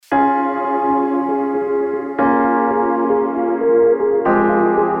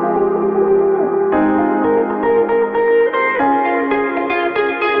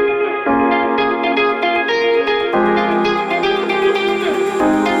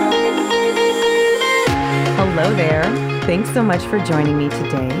Hello there. Thanks so much for joining me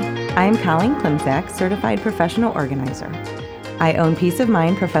today. I am Colleen Klimczak, Certified Professional Organizer. I own Peace of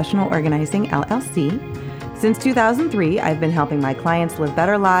Mind Professional Organizing, LLC. Since 2003, I've been helping my clients live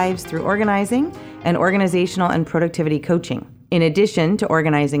better lives through organizing and organizational and productivity coaching. In addition to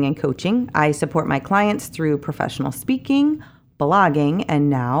organizing and coaching, I support my clients through professional speaking, blogging, and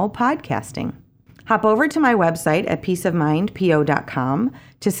now podcasting. Hop over to my website at peaceofmindpo.com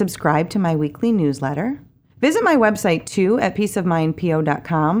to subscribe to my weekly newsletter. Visit my website too at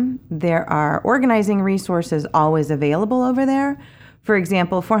peaceofmindpo.com. There are organizing resources always available over there. For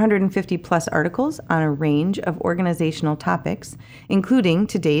example, 450 plus articles on a range of organizational topics, including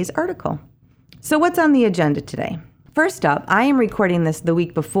today's article. So what's on the agenda today? First up, I am recording this the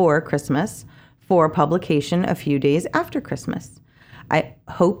week before Christmas for publication a few days after Christmas. I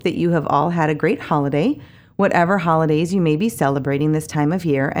hope that you have all had a great holiday, whatever holidays you may be celebrating this time of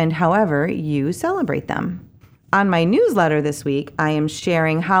year and however you celebrate them. On my newsletter this week, I am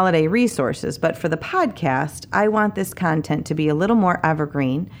sharing holiday resources, but for the podcast, I want this content to be a little more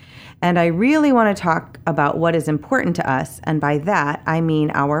evergreen, and I really want to talk about what is important to us, and by that, I mean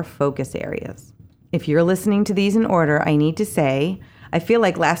our focus areas. If you're listening to these in order, I need to say, I feel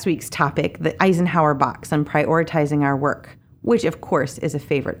like last week's topic, the Eisenhower box on prioritizing our work, which of course is a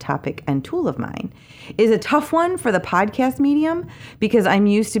favorite topic and tool of mine, is a tough one for the podcast medium because I'm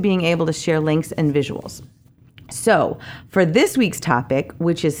used to being able to share links and visuals. So for this week's topic,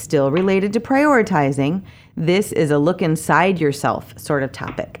 which is still related to prioritizing, this is a look inside yourself sort of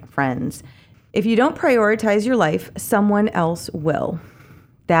topic, friends. If you don't prioritize your life, someone else will.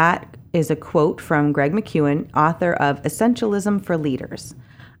 That is a quote from Greg McKeown, author of Essentialism for Leaders.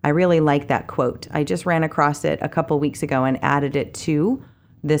 I really like that quote. I just ran across it a couple weeks ago and added it to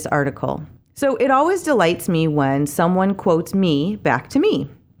this article. So it always delights me when someone quotes me back to me.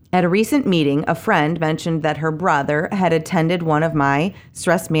 At a recent meeting, a friend mentioned that her brother had attended one of my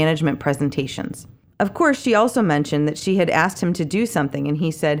stress management presentations. Of course, she also mentioned that she had asked him to do something, and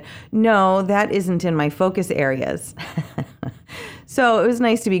he said, "No, that isn't in my focus areas." So it was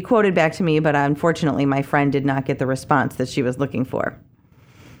nice to be quoted back to me, but unfortunately, my friend did not get the response that she was looking for.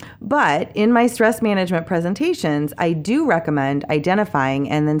 But in my stress management presentations, I do recommend identifying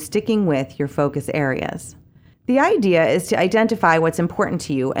and then sticking with your focus areas. The idea is to identify what's important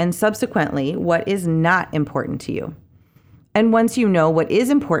to you and subsequently what is not important to you. And once you know what is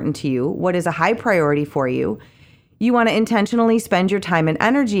important to you, what is a high priority for you, you want to intentionally spend your time and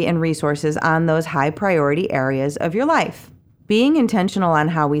energy and resources on those high priority areas of your life. Being intentional on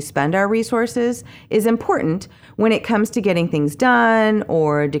how we spend our resources is important when it comes to getting things done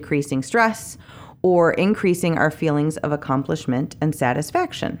or decreasing stress or increasing our feelings of accomplishment and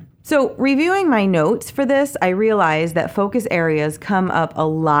satisfaction. So reviewing my notes for this, I realized that focus areas come up a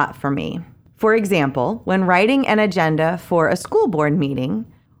lot for me. For example, when writing an agenda for a school board meeting,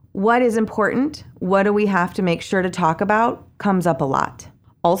 what is important, what do we have to make sure to talk about, comes up a lot.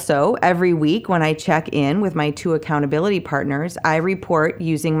 Also, every week when I check in with my 2 accountability partners, I report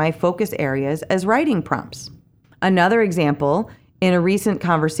using my focus areas as writing prompts. Another example, in a recent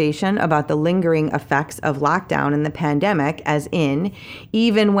conversation about the lingering effects of lockdown and the pandemic, as in,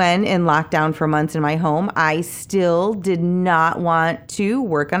 even when in lockdown for months in my home, I still did not want to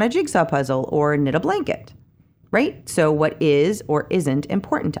work on a jigsaw puzzle or knit a blanket, right? So what is or isn't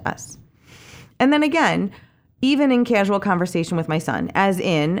important to us? And then again, even in casual conversation with my son, as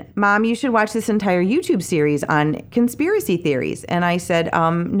in, "Mom, you should watch this entire YouTube series on conspiracy theories." And I said,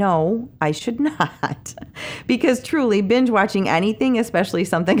 no, I should not. Because truly, binge watching anything, especially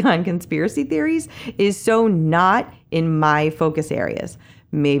something on conspiracy theories, is so not in my focus areas.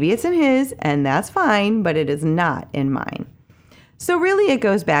 Maybe it's in his, and that's fine, but it is not in mine. So really, it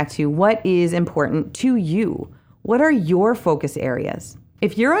goes back to what is important to you. What are your focus areas?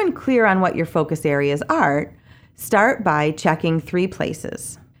 If you're unclear on what your focus areas are, start by checking 3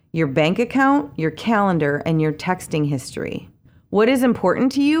 places: your bank account, your calendar, and your texting history. What is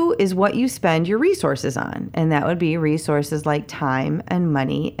important to you is what you spend your resources on, and that would be resources like time and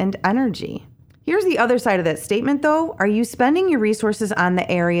money and energy. Here's the other side of that statement, though. Are you spending your resources on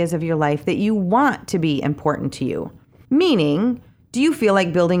the areas of your life that you want to be important to you? Meaning, do you feel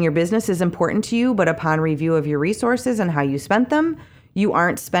like building your business is important to you, but upon review of your resources and how you spent them, you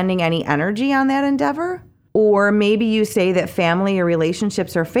aren't spending any energy on that endeavor? Or maybe you say that family or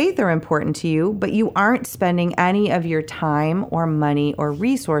relationships or faith are important to you, but you aren't spending any of your time or money or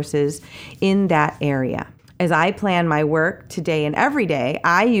resources in that area. As I plan my work today and every day,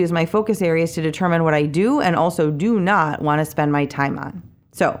 I use my focus areas to determine what I do and also do not want to spend my time on.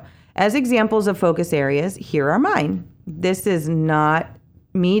 So, as examples of focus areas, here are mine. This is not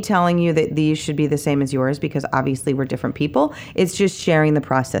me telling you that these should be the same as yours because obviously we're different people. It's just sharing the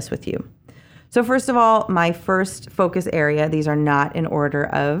process with you. So first of all, my first focus area, these are not in order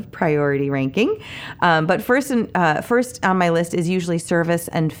of priority ranking, but first on my list is usually service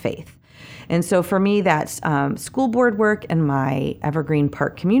and faith. And so for me, that's school board work in my Evergreen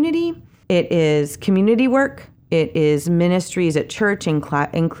Park community. It is community work. It is ministries at church,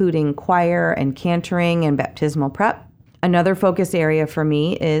 including choir and cantoring and baptismal prep. Another focus area for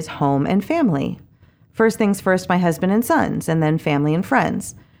me is home and family. First things first, my husband and sons, and then family and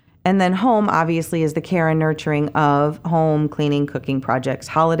friends. And then home, obviously, is the care and nurturing of home, cleaning, cooking projects,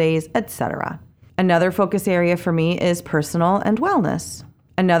 holidays, etc. Another focus area for me is personal and wellness.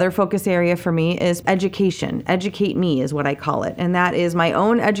 Another focus area for me is education. Educate me is what I call it. And that is my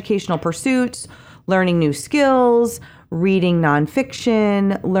own educational pursuits, learning new skills, reading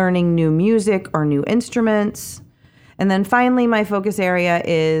nonfiction, learning new music or new instruments. And then finally, my focus area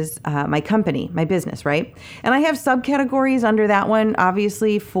is my company, my business, right? And I have subcategories under that one,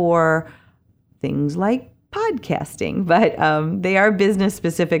 obviously, for things like podcasting, but they are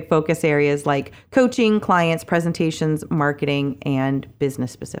business-specific focus areas like coaching, clients, presentations, marketing, and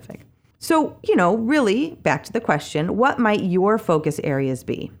business-specific. So, really, back to the question, what might your focus areas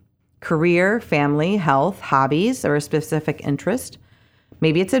be? Career, family, health, hobbies, or a specific interest?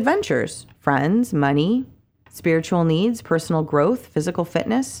 Maybe it's adventures, friends, money, spiritual needs, personal growth, physical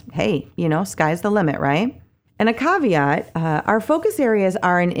fitness. Hey, sky's the limit, right? And a caveat, our focus areas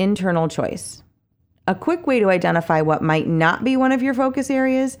are an internal choice. A quick way to identify what might not be one of your focus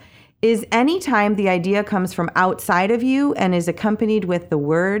areas is anytime the idea comes from outside of you and is accompanied with the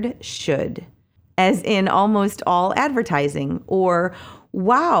word should, as in almost all advertising, or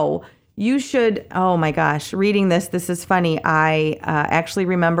wow, you should, oh my gosh, reading this is funny. I actually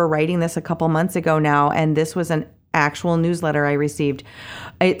remember writing this a couple months ago now, and this was an actual newsletter I received.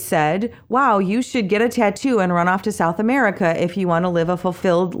 It said, wow, you should get a tattoo and run off to South America if you want to live a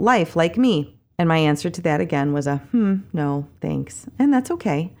fulfilled life like me. And my answer to that again was no, thanks. And that's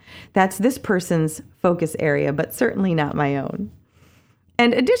okay. That's this person's focus area, but certainly not my own.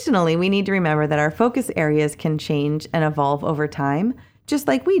 And additionally, we need to remember that our focus areas can change and evolve over time, just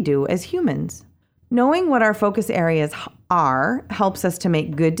like we do as humans. Knowing what our focus areas are helps us to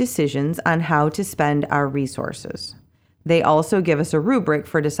make good decisions on how to spend our resources. They also give us a rubric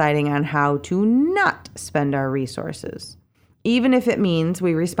for deciding on how to not spend our resources. Even if it means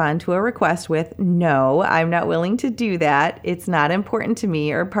we respond to a request with, no, I'm not willing to do that. It's not important to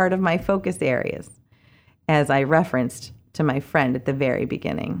me or part of my focus areas, as I referenced to my friend at the very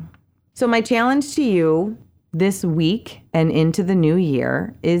beginning. So my challenge to you this week and into the new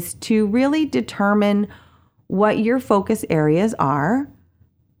year is to really determine what your focus areas are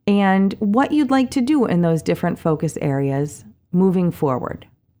and what you'd like to do in those different focus areas moving forward.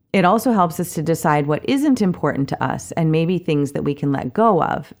 It also helps us to decide what isn't important to us and maybe things that we can let go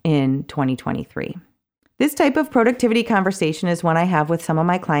of in 2023. This type of productivity conversation is one I have with some of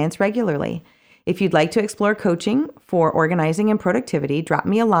my clients regularly. If you'd like to explore coaching for organizing and productivity, drop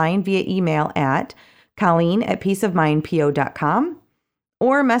me a line via email at Colleen@peaceofmindpo.com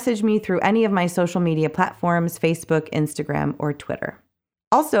or message me through any of my social media platforms, Facebook, Instagram, or Twitter.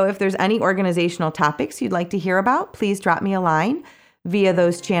 Also, if there's any organizational topics you'd like to hear about, please drop me a line via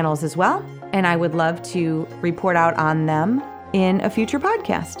those channels as well, and I would love to report out on them in a future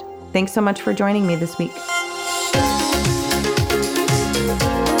podcast. Thanks so much for joining me this week.